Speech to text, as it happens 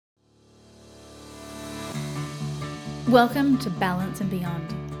Welcome to Balance and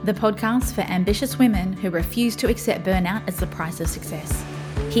Beyond, the podcast for ambitious women who refuse to accept burnout as the price of success.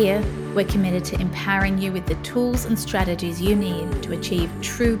 Here, we're committed to empowering you with the tools and strategies you need to achieve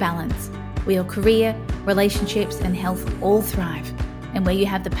true balance, where your career, relationships, and health all thrive, and where you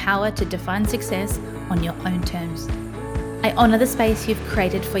have the power to define success on your own terms. I honour the space you've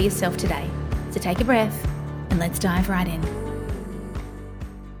created for yourself today, so take a breath and let's dive right in.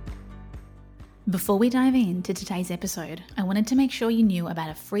 Before we dive into today's episode, I wanted to make sure you knew about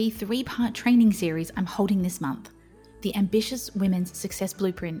a free 3-part training series I'm holding this month. The Ambitious Women's Success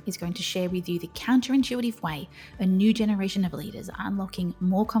Blueprint is going to share with you the counterintuitive way a new generation of leaders are unlocking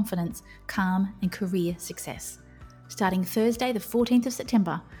more confidence, calm, and career success. Starting Thursday, the 14th of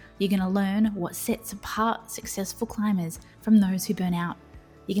September, you're going to learn what sets apart successful climbers from those who burn out.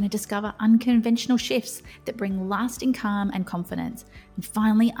 You're going to discover unconventional shifts that bring lasting calm and confidence, and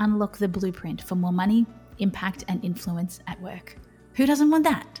finally unlock the blueprint for more money, impact, and influence at work. Who doesn't want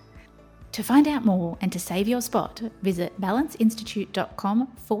that? To find out more and to save your spot, visit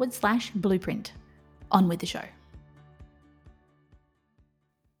balanceinstitute.com/blueprint. On with the show.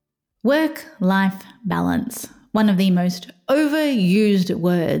 Work-life balance. One of the most overused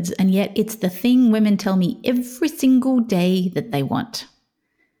words, and yet it's the thing women tell me every single day that they want.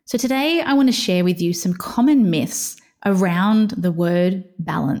 So today I want to share with you some common myths around the word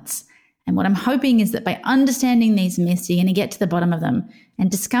balance. And what I'm hoping is that by understanding these myths, you're going to get to the bottom of them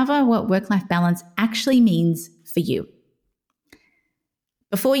and discover what work-life balance actually means for you.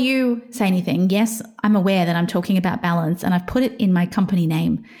 Before you say anything, yes, I'm aware that I'm talking about balance and I've put it in my company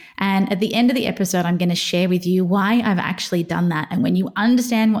name. And at the end of the episode, I'm going to share with you why I've actually done that. And when you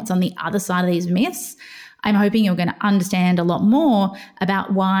understand what's on the other side of these myths, I'm hoping you're going to understand a lot more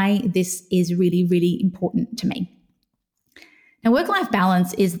about why this is really, really important to me. Now, work-life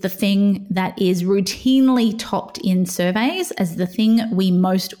balance is the thing that is routinely topped in surveys as the thing we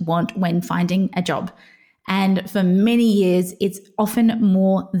most want when finding a job. And for many years, it's often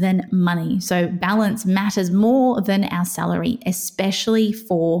more than money. So balance matters more than our salary, especially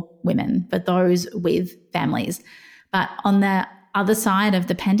for women, for those with families. But on the other side of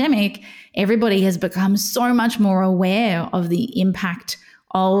the pandemic, everybody has become so much more aware of the impact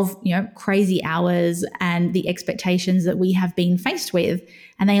of, crazy hours and the expectations that we have been faced with,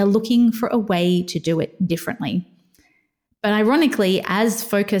 and they are looking for a way to do it differently. But ironically, as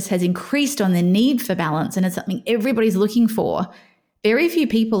focus has increased on the need for balance, and it's something everybody's looking for, very few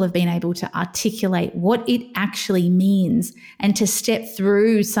people have been able to articulate what it actually means and to step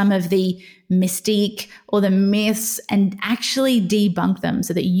through some of the mystique or the myths and actually debunk them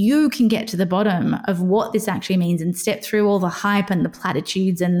so that you can get to the bottom of what this actually means and step through all the hype and the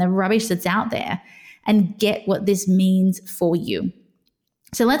platitudes and the rubbish that's out there and get what this means for you.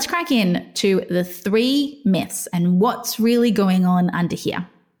 So let's crack into the 3 myths and what's really going on under here.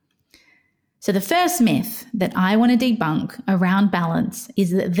 So the first myth that I want to debunk around balance is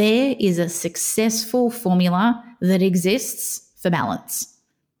that there is a successful formula that exists for balance.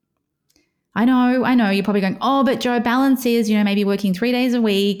 I know, you're probably going, oh, but Jo, balance is, maybe working 3 days a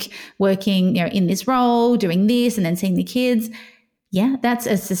week, working, in this role, doing this, and then seeing the kids. Yeah, that's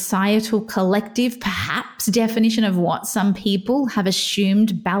a societal collective, perhaps, definition of what some people have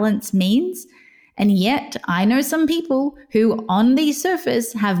assumed balance means. And yet I know some people who on the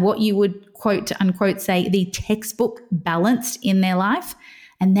surface have what you would quote unquote say the textbook balanced in their life,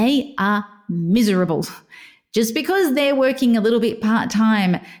 and they are miserable. Just because they're working a little bit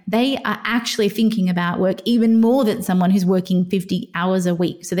part-time, they are actually thinking about work even more than someone who's working 50 hours a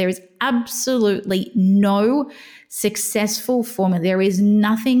week. So there is absolutely no successful formula. There is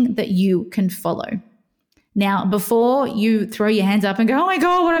nothing that you can follow. Now, before you throw your hands up and go, oh my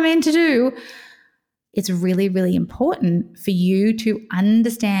God, what am I meant to do? It's really, really important for you to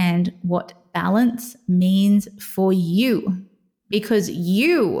understand what balance means for you, because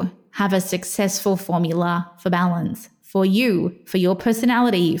you have a successful formula for balance for you, for your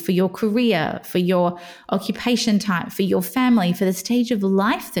personality, for your career, for your occupation type, for your family, for the stage of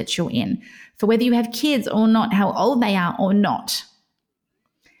life that you're in, for whether you have kids or not, how old they are or not.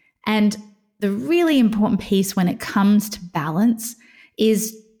 And the really important piece when it comes to balance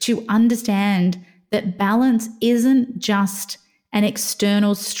is to understand that balance isn't just an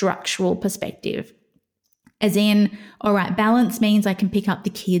external structural perspective. As in, all right, balance means I can pick up the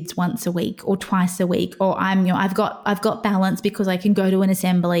kids once a week or twice a week, or I've got balance because I can go to an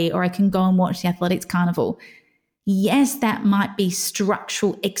assembly or I can go and watch the athletics carnival. Yes, that might be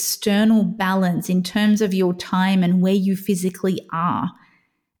structural, external balance in terms of your time and where you physically are.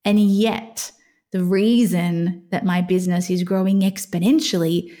 And yet, The reason that my business is growing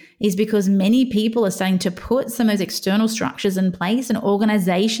exponentially is because many people are starting to put some of those external structures in place, and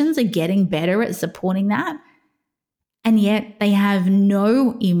organizations are getting better at supporting that. And yet they have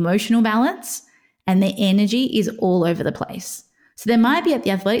no emotional balance and their energy is all over the place. So they might be at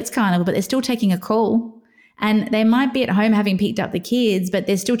the athletics carnival, but they're still taking a call. And they might be at home having picked up the kids, but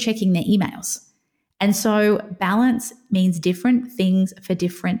they're still checking their emails. And so balance means different things for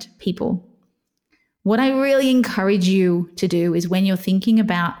different people. What I really encourage you to do is when you're thinking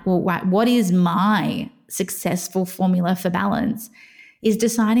about, well, right, what is my successful formula for balance, is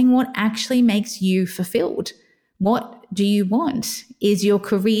deciding what actually makes you fulfilled. What do you want? Is your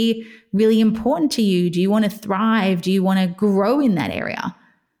career really important to you? Do you want to thrive? Do you want to grow in that area?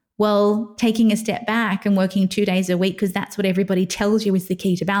 Well, taking a step back and working 2 days a week because that's what everybody tells you is the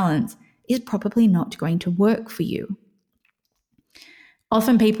key to balance is probably not going to work for you.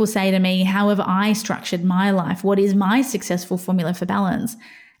 Often people say to me, how have I structured my life? What is my successful formula for balance?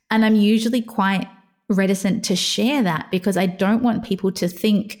 And I'm usually quite reticent to share that because I don't want people to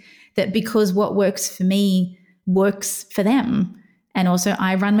think that because what works for me works for them. And also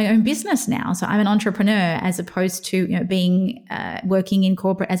I run my own business now. So I'm an entrepreneur as opposed to being working in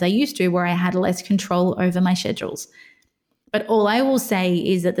corporate as I used to, where I had less control over my schedules. But all I will say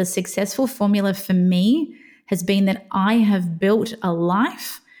is that the successful formula for me has been that I have built a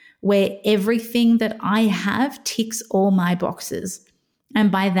life where everything that I have ticks all my boxes. And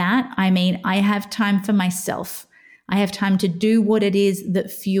by that, I mean I have time for myself. I have time to do what it is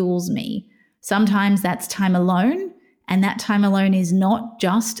that fuels me. Sometimes that's time alone, and that time alone is not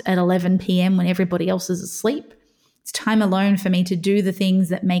just at 11 p.m. when everybody else is asleep. It's time alone for me to do the things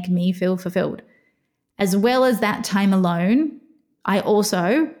that make me feel fulfilled. As well as that time alone, I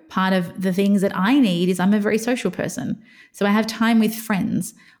also, part of the things that I need is I'm a very social person. So I have time with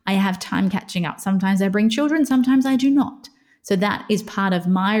friends. I have time catching up. Sometimes I bring children, sometimes I do not. So that is part of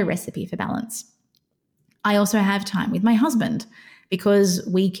my recipe for balance. I also have time with my husband because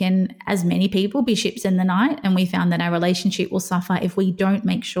we can, as many people, be ships in the night, and we found that our relationship will suffer if we don't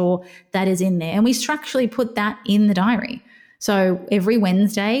make sure that is in there. And we structurally put that in the diary. So every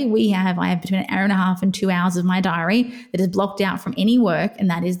Wednesday I have between an hour and a half and 2 hours of my diary that is blocked out from any work, and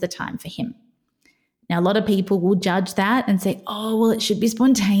that is the time for him. Now, a lot of people will judge that and say, oh, well, it should be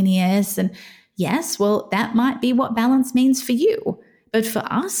spontaneous. And yes, well, that might be what balance means for you. But for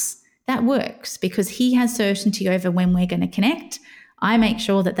us, that works because he has certainty over when we're going to connect. I make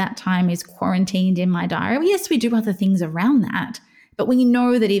sure that that time is quarantined in my diary. Yes, we do other things around that. But we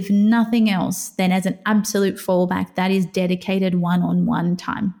know that if nothing else, then as an absolute fallback, that is dedicated one-on-one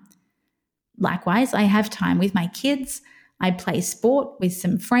time. Likewise, I have time with my kids. I play sport with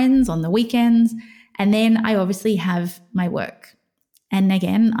some friends on the weekends. And then I obviously have my work. And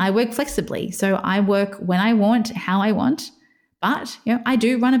again, I work flexibly. So I work when I want, how I want. But I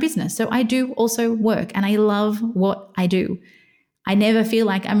do run a business. So I do also work, and I love what I do. I never feel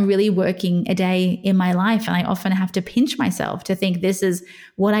like I'm really working a day in my life, and I often have to pinch myself to think this is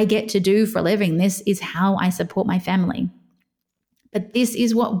what I get to do for a living. This is how I support my family. But this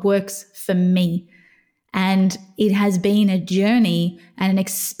is what works for me. And it has been a journey and an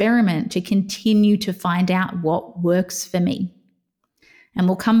experiment to continue to find out what works for me. And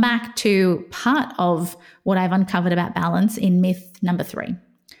we'll come back to part of what I've uncovered about balance in myth number 3.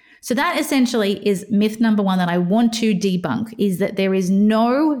 So that essentially is myth number 1 that I want to debunk, is that there is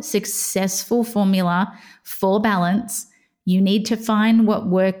no successful formula for balance. You need to find what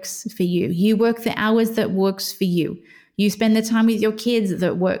works for you. You work the hours that works for you. You spend the time with your kids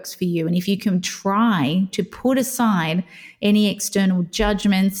that works for you. And if you can try to put aside any external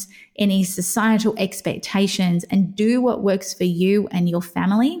judgments, any societal expectations, and do what works for you and your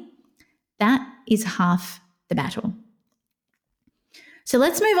family, that is half the battle. So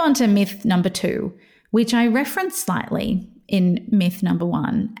let's move on to myth number 2, which I referenced slightly in myth number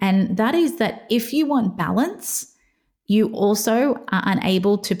 1. And that is that if you want balance, you also are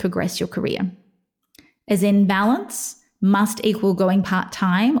unable to progress your career. As in, balance must equal going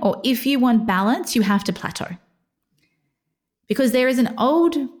part-time, or if you want balance, you have to plateau. Because there is an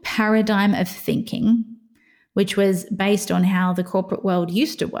old paradigm of thinking, which was based on how the corporate world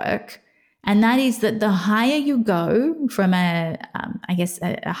used to work, and that is that the higher you go from a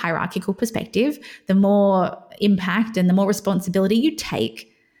hierarchical perspective, the more impact and the more responsibility you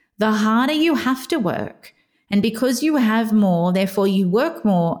take, the harder you have to work. And because you have more, therefore you work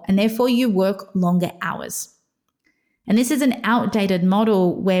more, and therefore you work longer hours. And this is an outdated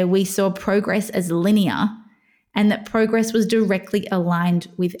model where we saw progress as linear, and that progress was directly aligned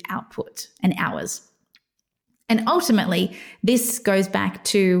with output and hours. And ultimately, this goes back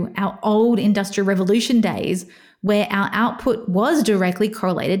to our old Industrial Revolution days where our output was directly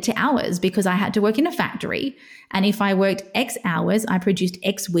correlated to hours, because I had to work in a factory. And if I worked X hours, I produced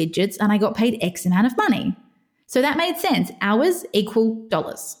X widgets and I got paid X amount of money. So that made sense. Hours equal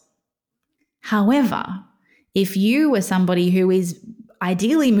dollars. However, if you were somebody who is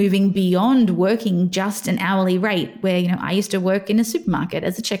ideally moving beyond working just an hourly rate, where, I used to work in a supermarket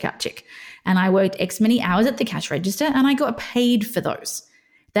as a checkout chick and I worked X many hours at the cash register and I got paid for those.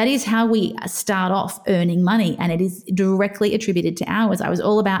 That is how we start off earning money, and it is directly attributed to hours. I was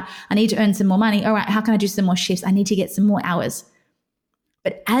all about, I need to earn some more money. All right, how can I do some more shifts? I need to get some more hours.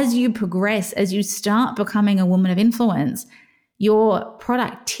 But as you progress, as you start becoming a woman of influence, your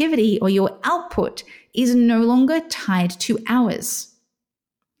productivity or your output is no longer tied to hours.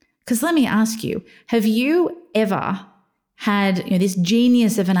 Because let me ask you, have you ever had this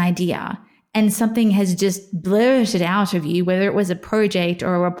genius of an idea and something has just blurted out of you, whether it was a project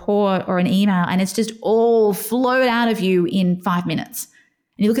or a report or an email, and it's just all flowed out of you in 5 minutes?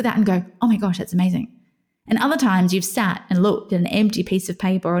 And you look at that and go, oh my gosh, that's amazing. And other times you've sat and looked at an empty piece of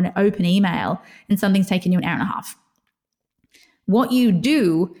paper or an open email and something's taken you an hour and a half. What you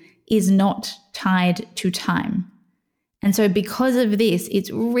do is not tied to time. And so because of this,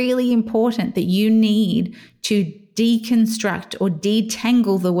 it's really important that you need to deconstruct or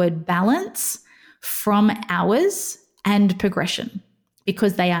detangle the word balance from hours and progression,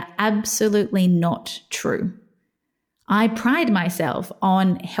 because they are absolutely not true. I pride myself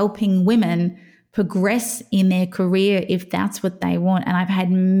on helping women progress in their career if that's what they want. And I've had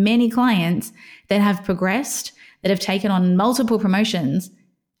many clients that have progressed, that have taken on multiple promotions,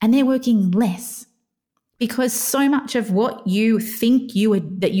 and they're working less. Because so much of what you think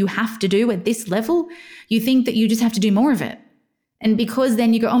that you have to do at this level, you think that you just have to do more of it. And because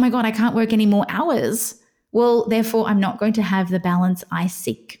then you go, oh my God, I can't work any more hours. Well, therefore, I'm not going to have the balance I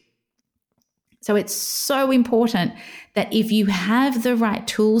seek. So it's so important that if you have the right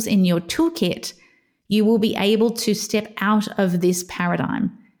tools in your toolkit, you will be able to step out of this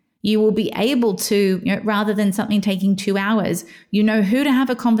paradigm. You will be able to, rather than something taking 2 hours, who to have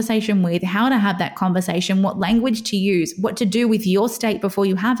a conversation with, how to have that conversation, what language to use, what to do with your state before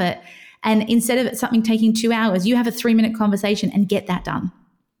you have it. And instead of something taking 2 hours, you have a 3-minute conversation and get that done.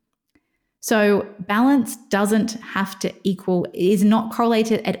 So balance doesn't have to equal, is not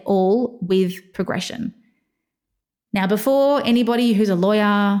correlated at all with progression. Now, before anybody who's a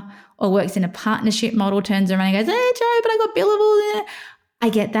lawyer or works in a partnership model turns around and goes, hey, Joe, but I got billable. I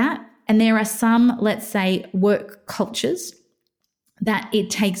get that. And there are some, let's say, work cultures that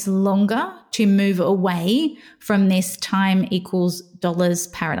it takes longer to move away from this time equals dollars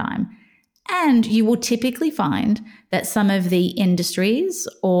paradigm. And you will typically find that some of the industries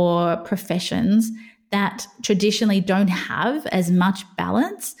or professions that traditionally don't have as much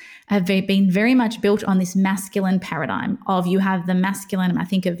balance have been very much built on this masculine paradigm of, you have the masculine, I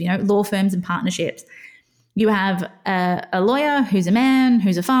think of, law firms and partnerships. You have a lawyer who's a man,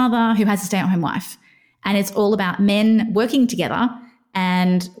 who's a father, who has a stay-at-home wife. And it's all about men working together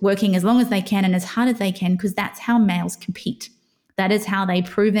and working as long as they can and as hard as they can, because that's how males compete. That is how they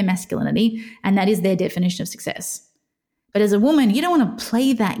prove their masculinity, and that is their definition of success. But as a woman, you don't want to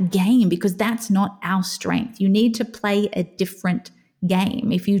play that game, because that's not our strength. You need to play a different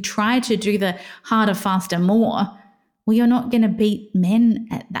game. If you try to do the harder, faster, more, well, you're not going to beat men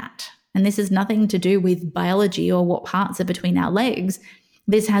at that. And this has nothing to do with biology or what parts are between our legs.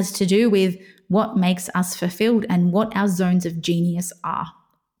 This has to do with what makes us fulfilled and what our zones of genius are.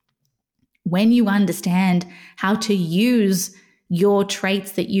 When you understand how to use your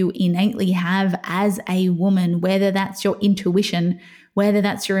traits that you innately have as a woman, whether that's your intuition, whether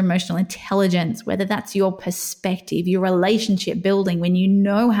that's your emotional intelligence, whether that's your perspective, your relationship building, when you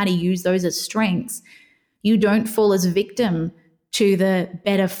know how to use those as strengths, you don't fall as victim to the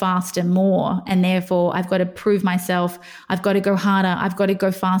better, faster, more. And therefore, I've got to prove myself. I've got to go harder. I've got to go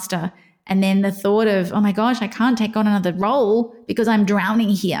faster. And then the thought of, oh my gosh, I can't take on another role because I'm drowning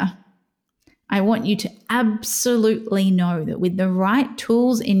here. I want you to absolutely know that with the right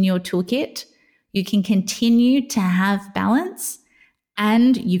tools in your toolkit, you can continue to have balance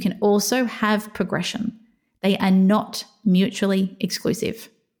and you can also have progression. They are not mutually exclusive.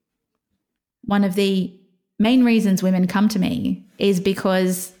 One of the main reasons women come to me is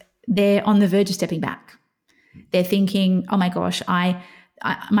because they're on the verge of stepping back. They're thinking, oh my gosh,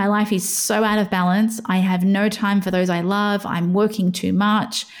 my life is so out of balance. I have no time for those I love. I'm working too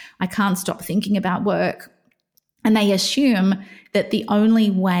much. I can't stop thinking about work. And they assume that the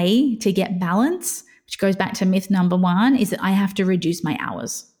only way to get balance, which goes back to myth number 1, is that I have to reduce my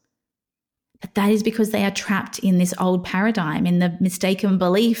hours. But that is because they are trapped in this old paradigm, in the mistaken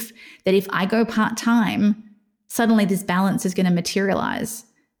belief that if I go part-time, suddenly this balance is going to materialize.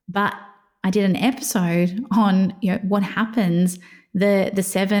 But I did an episode on what happens, the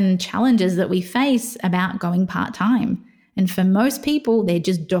 7 challenges that we face about going part-time. And for most people, they're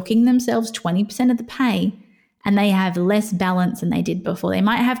just docking themselves 20% of the pay and they have less balance than they did before. They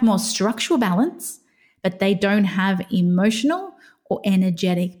might have more structural balance, but they don't have emotional or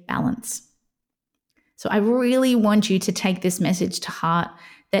energetic balance. So I really want you to take this message to heart,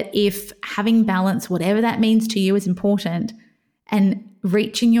 that if having balance, whatever that means to you, is important, and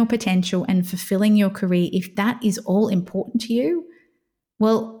reaching your potential and fulfilling your career, if that is all important to you,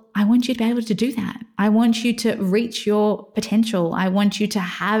 well, I want you to be able to do that. I want you to reach your potential. I want you to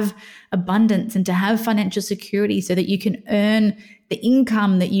have abundance and to have financial security so that you can earn the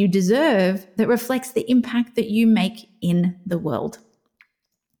income that you deserve that reflects the impact that you make in the world.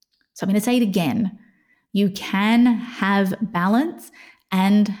 So I'm going to say it again. You can have balance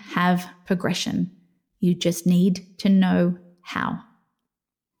and have progression. You just need to know how.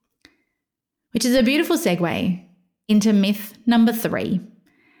 Which is a beautiful segue into myth number 3.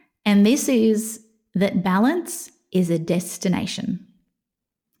 And this is that balance is a destination.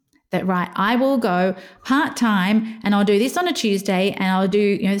 That, right, I will go part-time and I'll do this on a Tuesday and I'll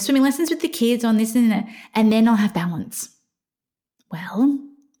do swimming lessons with the kids on this and that, and then I'll have balance. Well,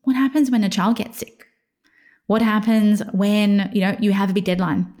 what happens when a child gets sick? What happens when you have a big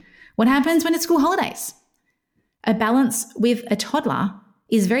deadline? What happens when it's school holidays? A balance with a toddler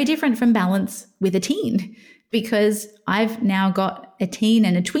is very different from balance with a teen, because I've now got a teen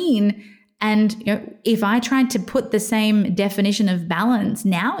and a tween. And if I tried to put the same definition of balance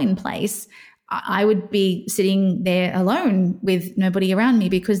now in place, I would be sitting there alone with nobody around me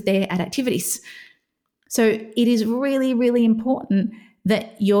because they're at activities. So it is really, really important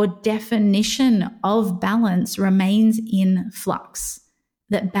that your definition of balance remains in flux,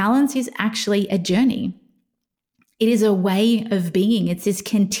 that balance is actually a journey. It is a way of being. It's this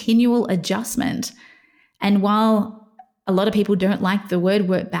continual adjustment. And while a lot of people don't like the word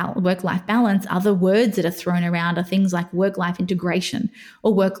work-life balance, other words that are thrown around are things like work-life integration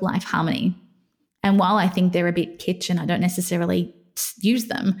or work-life harmony. And while I think they're a bit kitsch and I don't necessarily use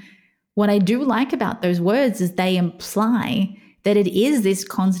them, what I do like about those words is they imply that it is this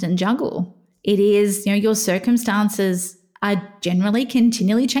constant juggle. It is, your circumstances are generally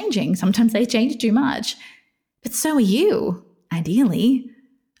continually changing. Sometimes they change too much, but so are you, ideally.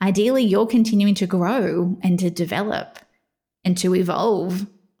 Ideally, you're continuing to grow and to develop and to evolve.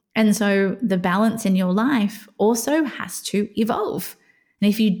 And so the balance in your life also has to evolve. And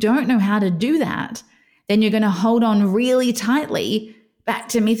if you don't know how to do that, then you're going to hold on really tightly back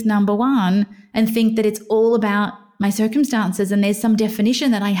to myth number 1 and think that it's all about my circumstances and there's some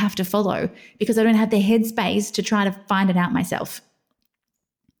definition that I have to follow because I don't have the headspace to try to find it out myself.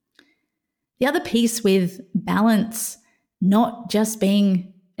 The other piece with balance, not just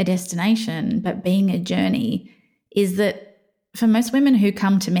being a destination, but being a journey, is that for most women who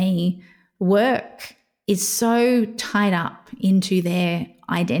come to me, work is so tied up into their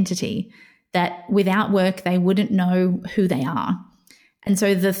identity that without work, they wouldn't know who they are. And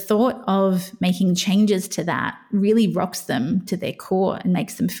so the thought of making changes to that really rocks them to their core and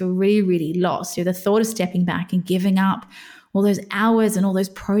makes them feel really, really lost. So the thought of stepping back and giving up all those hours and all those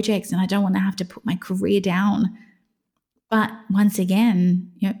projects, and I don't want to have to put my career down. But once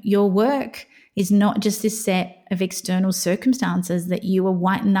again, your work is not just this set of external circumstances that you are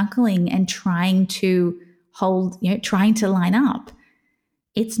white knuckling and trying to hold, trying to line up.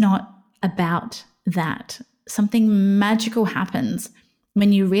 It's not about that. Something magical happens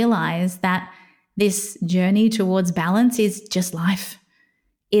when you realize that this journey towards balance is just life.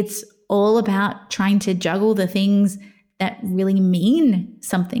 It's all about trying to juggle the things that really mean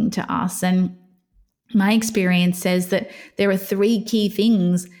something to us. And my experience says that there are 3 key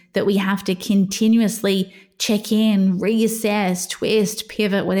things that we have to continuously check in, reassess, twist,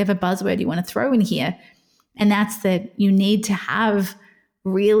 pivot, whatever buzzword you want to throw in here. And that's that you need to have a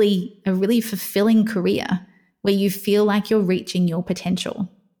really fulfilling career where you feel like you're reaching your potential.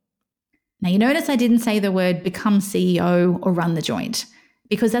 Now, you notice I didn't say the word become CEO or run the joint,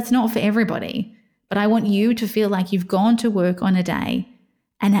 because that's not for everybody. But I want you to feel like you've gone to work on a day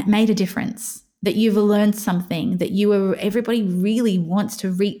and that made a difference, that you've learned something, that everybody really wants to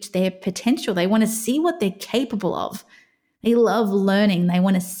reach their potential. They want to see what they're capable of. They love learning. They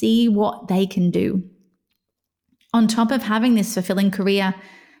want to see what they can do. On top of having this fulfilling career,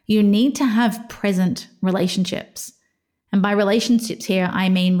 you need to have present relationships. And by relationships here, I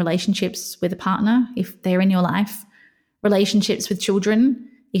mean relationships with a partner, if they're in your life, relationships with children,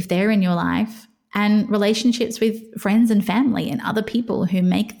 if they're in your life, and relationships with friends and family and other people who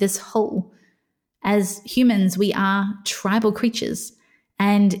make this whole. As humans, we are tribal creatures.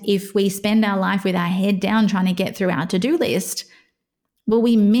 And if we spend our life with our head down trying to get through our to-do list, well,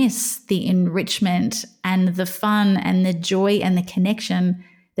 we miss the enrichment and the fun and the joy and the connection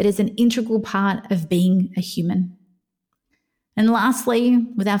that is an integral part of being a human. And lastly,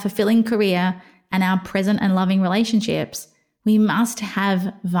 with our fulfilling career and our present and loving relationships, we must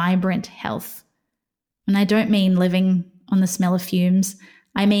have vibrant health. And I don't mean living on the smell of fumes.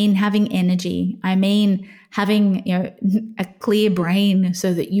 I mean having energy. I mean having, a clear brain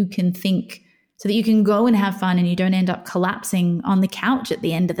so that you can think, so that you can go and have fun and you don't end up collapsing on the couch at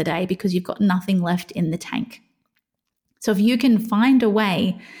the end of the day because you've got nothing left in the tank. So if you can find a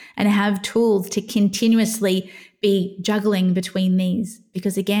way and have tools to continuously be juggling between these,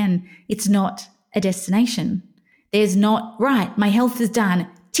 because again, it's not a destination. There's not, right, my health is done,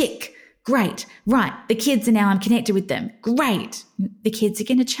 tick, great, right, the kids are now, I'm connected with them, great. The kids are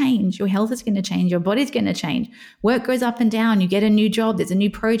going to change, your health is going to change, your body's going to change, work goes up and down, you get a new job, there's a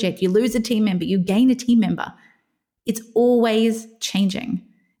new project, you lose a team member, you gain a team member. It's always changing.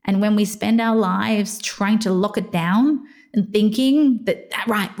 And when we spend our lives trying to lock it down and thinking that,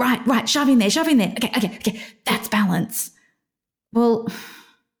 right, shoving there, okay, that's balance. Well,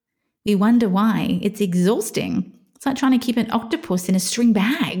 we wonder why. It's exhausting. It's like trying to keep an octopus in a string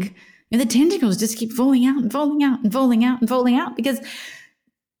bag. The tentacles just keep falling out and falling out and falling out and falling out because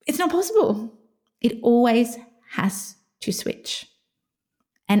it's not possible. It always has to switch.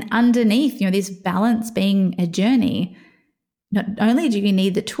 And underneath, this balance being a journey, not only do you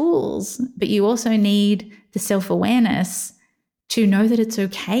need the tools, but you also need the self-awareness to know that it's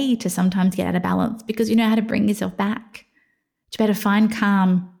okay to sometimes get out of balance because you know how to bring yourself back, to be able to find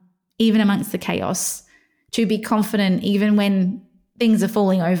calm even amongst the chaos, to be confident even when things are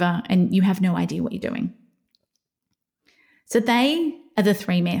falling over and you have no idea what you're doing. So they are the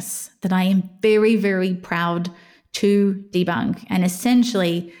 3 myths that I am very, very proud to debunk and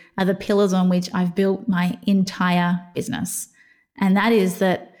essentially are the pillars on which I've built my entire business. And that is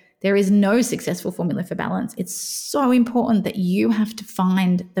that there is no successful formula for balance. It's so important that you have to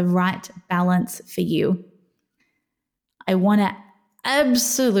find the right balance for you. I want to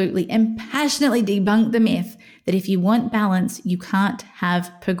absolutely and passionately debunk the myth that if you want balance, you can't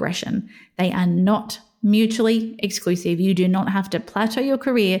have progression. They are not mutually exclusive. You do not have to plateau your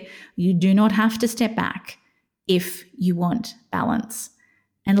career. You do not have to step back if you want balance.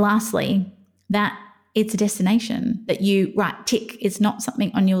 And lastly, that it's a destination that you, tick. It's not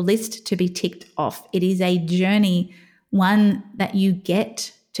something on your list to be ticked off. It is a journey, one that you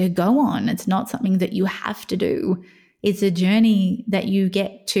get to go on. It's not something that you have to do. It's a journey that you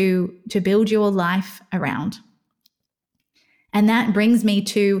get to build your life around. And that brings me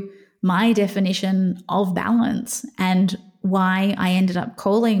to my definition of balance and why I ended up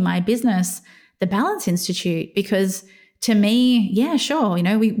calling my business the Balance Institute, because to me, yeah, sure,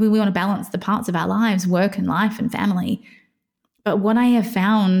 we want to balance the parts of our lives, work and life and family. But what I have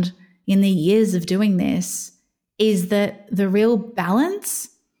found in the years of doing this is that the real balance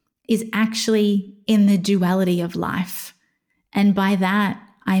is actually in the duality of life. And by that,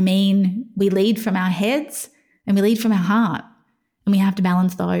 I mean we lead from our heads and we lead from our heart, and we have to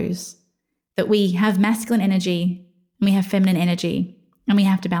balance those. That we have masculine energy and we have feminine energy, and we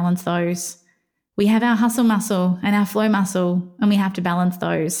have to balance those. We have our hustle muscle and our flow muscle, and we have to balance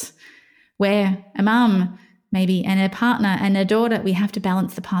those. We're a mum, maybe, and a partner and a daughter, we have to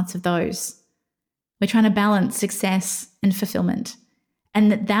balance the parts of those. We're trying to balance success and fulfillment.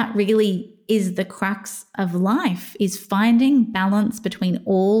 And that really is the crux of life, is finding balance between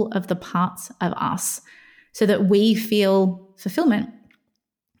all of the parts of us so that we feel fulfillment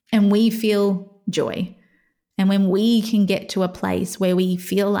and we feel joy. And when we can get to a place where we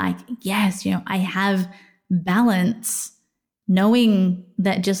feel like, yes, I have balance, knowing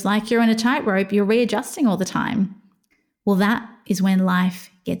that just like you're on a tightrope, you're readjusting all the time. Well, that is when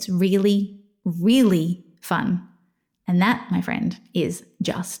life gets really, really fun. And that, my friend, is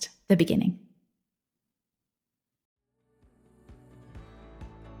just the beginning.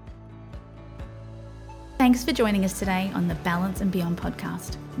 Thanks for joining us today on the Balance and Beyond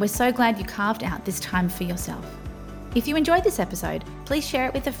podcast. We're so glad you carved out this time for yourself. If you enjoyed this episode, please share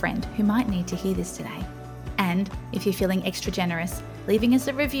it with a friend who might need to hear this today. And if you're feeling extra generous, leaving us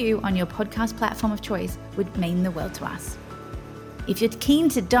a review on your podcast platform of choice would mean the world to us. If you're keen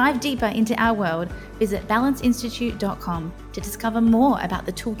to dive deeper into our world, visit balanceinstitute.com to discover more about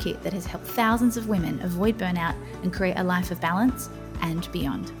the toolkit that has helped thousands of women avoid burnout and create a life of balance and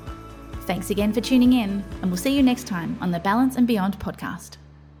beyond. Thanks again for tuning in, and we'll see you next time on the Balance and Beyond podcast.